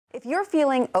If you're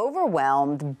feeling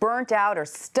overwhelmed, burnt out, or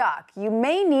stuck, you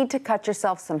may need to cut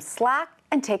yourself some slack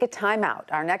and take a time out.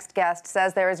 Our next guest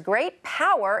says there is great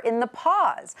power in the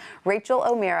pause. Rachael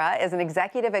O'Meara is an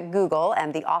executive at Google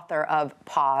and the author of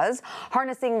Pause,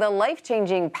 Harnessing the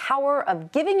Life-Changing Power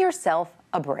of Giving Yourself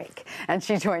a Break. And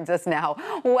she joins us now.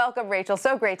 Welcome, Rachael.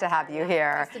 So great to have you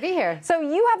here. Nice to be here. So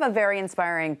you have a very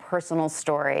inspiring personal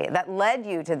story that led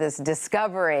you to this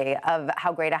discovery of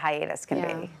how great a hiatus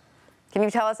can be. Can you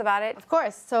tell us about it? Of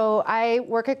course. So I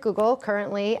work at Google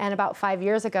currently, and about 5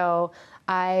 years ago,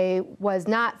 I was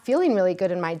not feeling really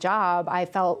good in my job. I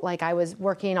felt like I was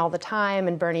working all the time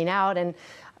and burning out, and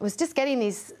I was just getting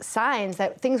these signs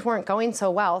that things weren't going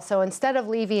so well. So instead of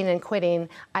leaving and quitting,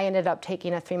 I ended up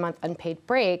taking a 3-month unpaid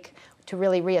break to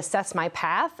really reassess my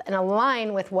path and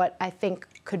align with what I think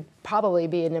could probably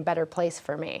be in a better place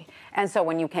for me. And so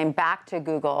when you came back to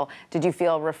Google, did you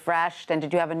feel refreshed, and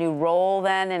did you have a new role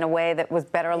then in a way that was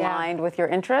better aligned with your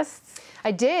interests?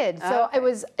 I did. So it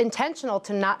was intentional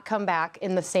to not come back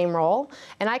in the same role.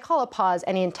 And I call a pause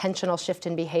any intentional shift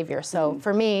in behavior. So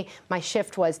for me, my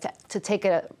shift was to take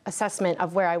an assessment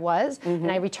of where I was,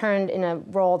 and I returned in a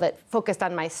role that focused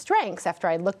on my strengths after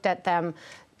I looked at them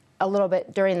a little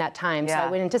bit during that time. So I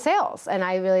went into sales, and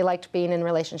I really liked being in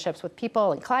relationships with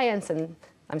people and clients, and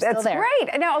I'm still there. That's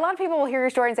great. Now, a lot of people will hear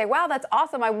your story and say, wow, that's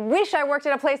awesome. I wish I worked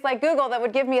at a place like Google that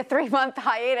would give me a 3-month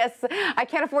hiatus. I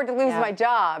can't afford to lose my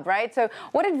job, right? So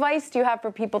what advice do you have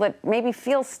for people that maybe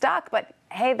feel stuck, but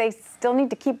hey, they still need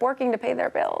to keep working to pay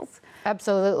their bills?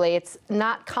 Absolutely. It's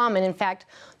not common. In fact,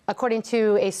 according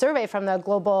to a survey from the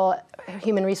Global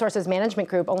Human Resources Management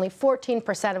Group, only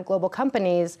 14% of global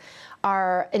companies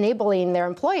are enabling their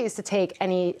employees to take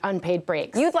any unpaid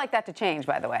breaks. You'd like that to change,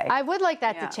 by the way. I would like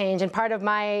that to change, and part of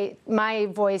my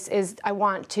voice is I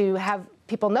want to have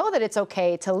people know that it's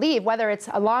okay to leave, whether it's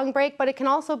a long break, but it can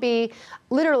also be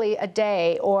literally a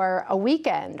day or a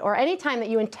weekend or any time that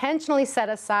you intentionally set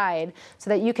aside so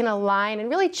that you can align and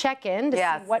really check in to see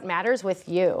what matters with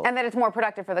you. And that it's more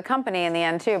productive for the company in the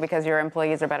end, too, because your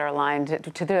employees are better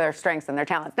aligned to their strengths and their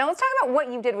talents. Now, let's talk about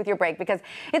what you did with your break, because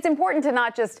it's important to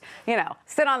not just, you know,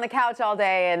 sit on the couch all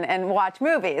day and watch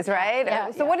movies,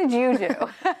 right? So what did you do?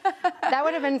 That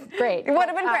would have been great. It would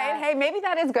have been great. Hey, maybe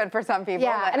that is good for some people.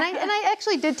 Yeah, and I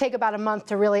actually did take about a month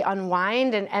to really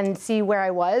unwind and see where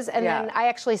I was, and then I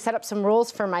actually set up some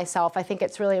rules for myself. I think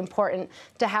it's really important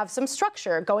to have some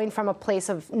structure, going from a place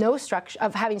of no structure,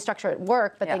 of having structure at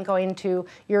work, but then going to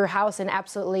your house and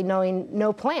absolutely knowing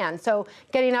no plan. So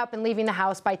getting up and leaving the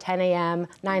house by 10 a.m.,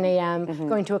 9 a.m.,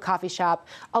 going to a coffee shop,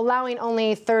 allowing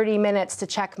only 30 minutes to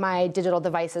check my digital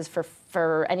devices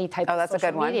for any type of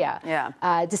social media.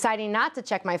 Deciding not to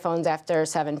check my phones after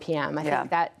 7 p.m. I think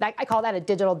that I call that a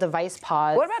digital device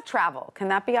pause. What about travel? Can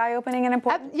that be eye-opening and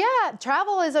important? Yeah,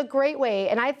 travel is a great way,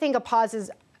 and I think a pause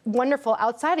is wonderful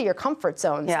outside of your comfort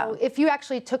zone. So if you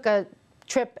actually took a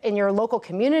trip in your local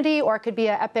community, or it could be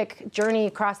an epic journey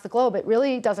across the globe, it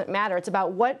really doesn't matter. It's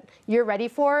about what you're ready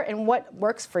for and what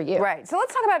works for you. Right. So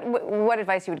let's talk about what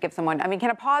advice you would give someone. I mean, can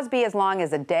a pause be as long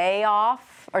as a day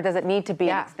off, or does it need to be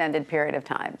an extended period of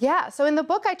time? Yeah. So in the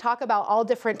book, I talk about all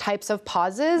different types of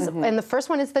pauses, and the first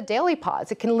one is the daily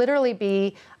pause. It can literally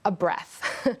be a breath.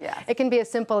 It can be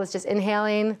as simple as just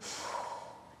inhaling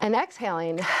and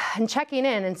exhaling and checking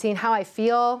in and seeing how I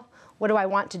feel. What do I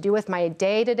want to do with my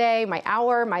day today, my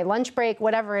hour, my lunch break,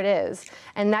 whatever it is.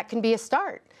 And that can be a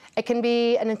start. It can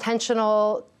be an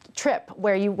intentional trip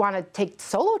where you want to take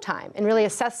solo time and really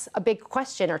assess a big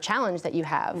question or challenge that you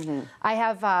have. I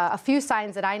have a few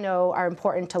signs that I know are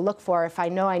important to look for if I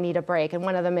know I need a break. And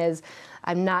one of them is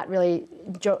I'm not really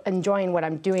enjoying what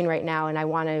I'm doing right now, and I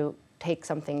want to take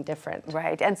something different.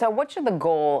 Right. And so what should the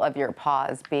goal of your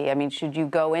pause be? I mean, should you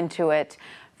go into it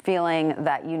feeling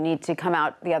that you need to come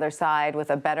out the other side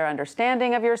with a better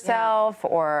understanding of yourself,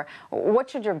 or what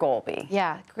should your goal be?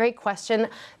 Yeah, great question.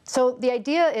 So the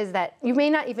idea is that you may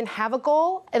not even have a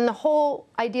goal, and the whole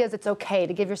idea is it's okay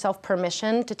to give yourself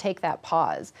permission to take that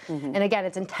pause. And again,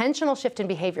 it's intentional shift in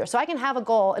behavior. So I can have a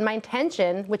goal, and my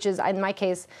intention, which is in my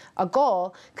case a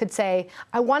goal, could say,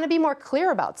 I want to be more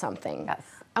clear about something.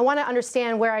 I want to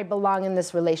understand where I belong in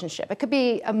this relationship. It could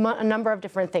be a number of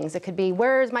different things. It could be,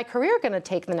 where is my career going to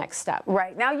take the next step?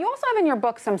 Right. Now, you also have in your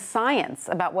book some science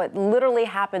about what literally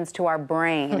happens to our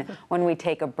brain when we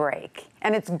take a break.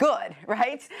 and it's good,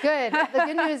 right? Good. The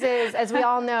good news is, as we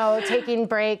all know, taking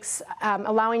breaks,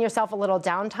 allowing yourself a little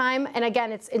downtime, and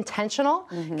again, it's intentional,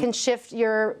 can shift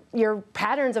your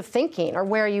patterns of thinking or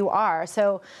where you are.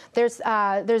 So there's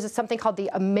something called the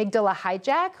amygdala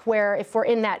hijack, where if we're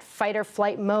in that fight or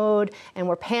flight mode and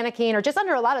we're panicking or just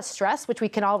under a lot of stress, which we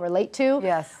can all relate to,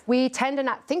 yes, we tend to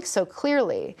not think so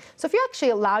clearly. So if you actually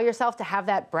allow yourself to have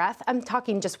that breath, I'm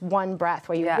talking just one breath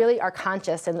where you really are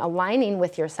conscious and aligning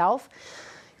with yourself,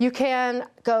 you can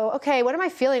go, okay, what am I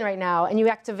feeling right now? And you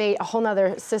activate a whole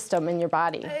nother system in your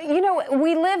body. You know,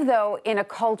 we live, though, in a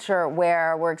culture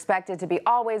where we're expected to be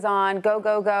always on, go,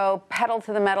 go, go, pedal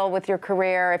to the metal with your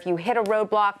career. If you hit a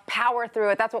roadblock, power through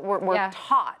it. That's what we're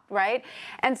taught, right?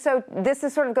 And so this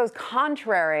is sort of goes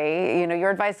contrary, you know,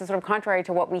 your advice is sort of contrary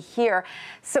to what we hear.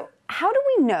 So how do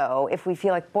we know if we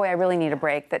feel like, boy, I really need a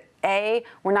break, that A,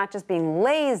 we're not just being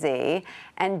lazy,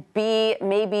 and B,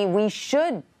 maybe we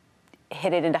should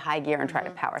hit it into high gear and try to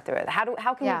power through it?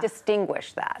 How can we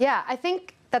distinguish that? Yeah, I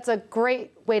think that's a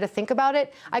great way to think about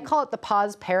it. I call it the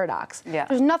pause paradox. Yeah.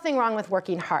 There's nothing wrong with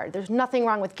working hard. There's nothing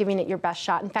wrong with giving it your best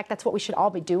shot. In fact, that's what we should all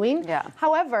be doing. Yeah.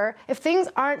 However, if things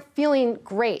aren't feeling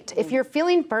great, if you're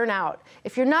feeling burnout,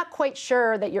 if you're not quite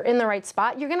sure that you're in the right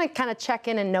spot, you're gonna kind of check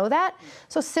in and know that.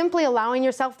 So simply allowing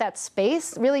yourself that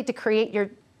space really to create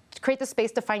the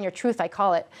space to find your truth, I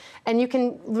call it. And you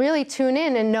can really tune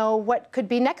in and know what could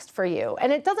be next for you.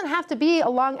 And it doesn't have to be a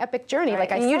long, epic journey,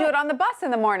 like I said. You do it on the bus in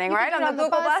the morning, right? On the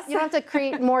Google bus. You don't have to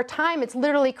create more time. It's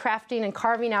literally crafting and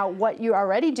carving out what you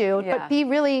already do, but be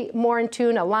really more in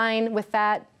tune, align with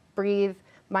that, breathe,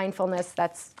 mindfulness.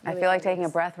 That's really I feel like taking a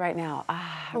breath right now.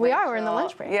 We're in the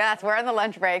lunch break. Yes, we're in the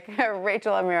lunch break.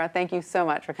 Rachael O'Meara, thank you so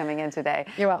much for coming in today.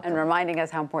 You're welcome. And reminding us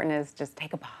how important it is just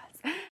take a pause.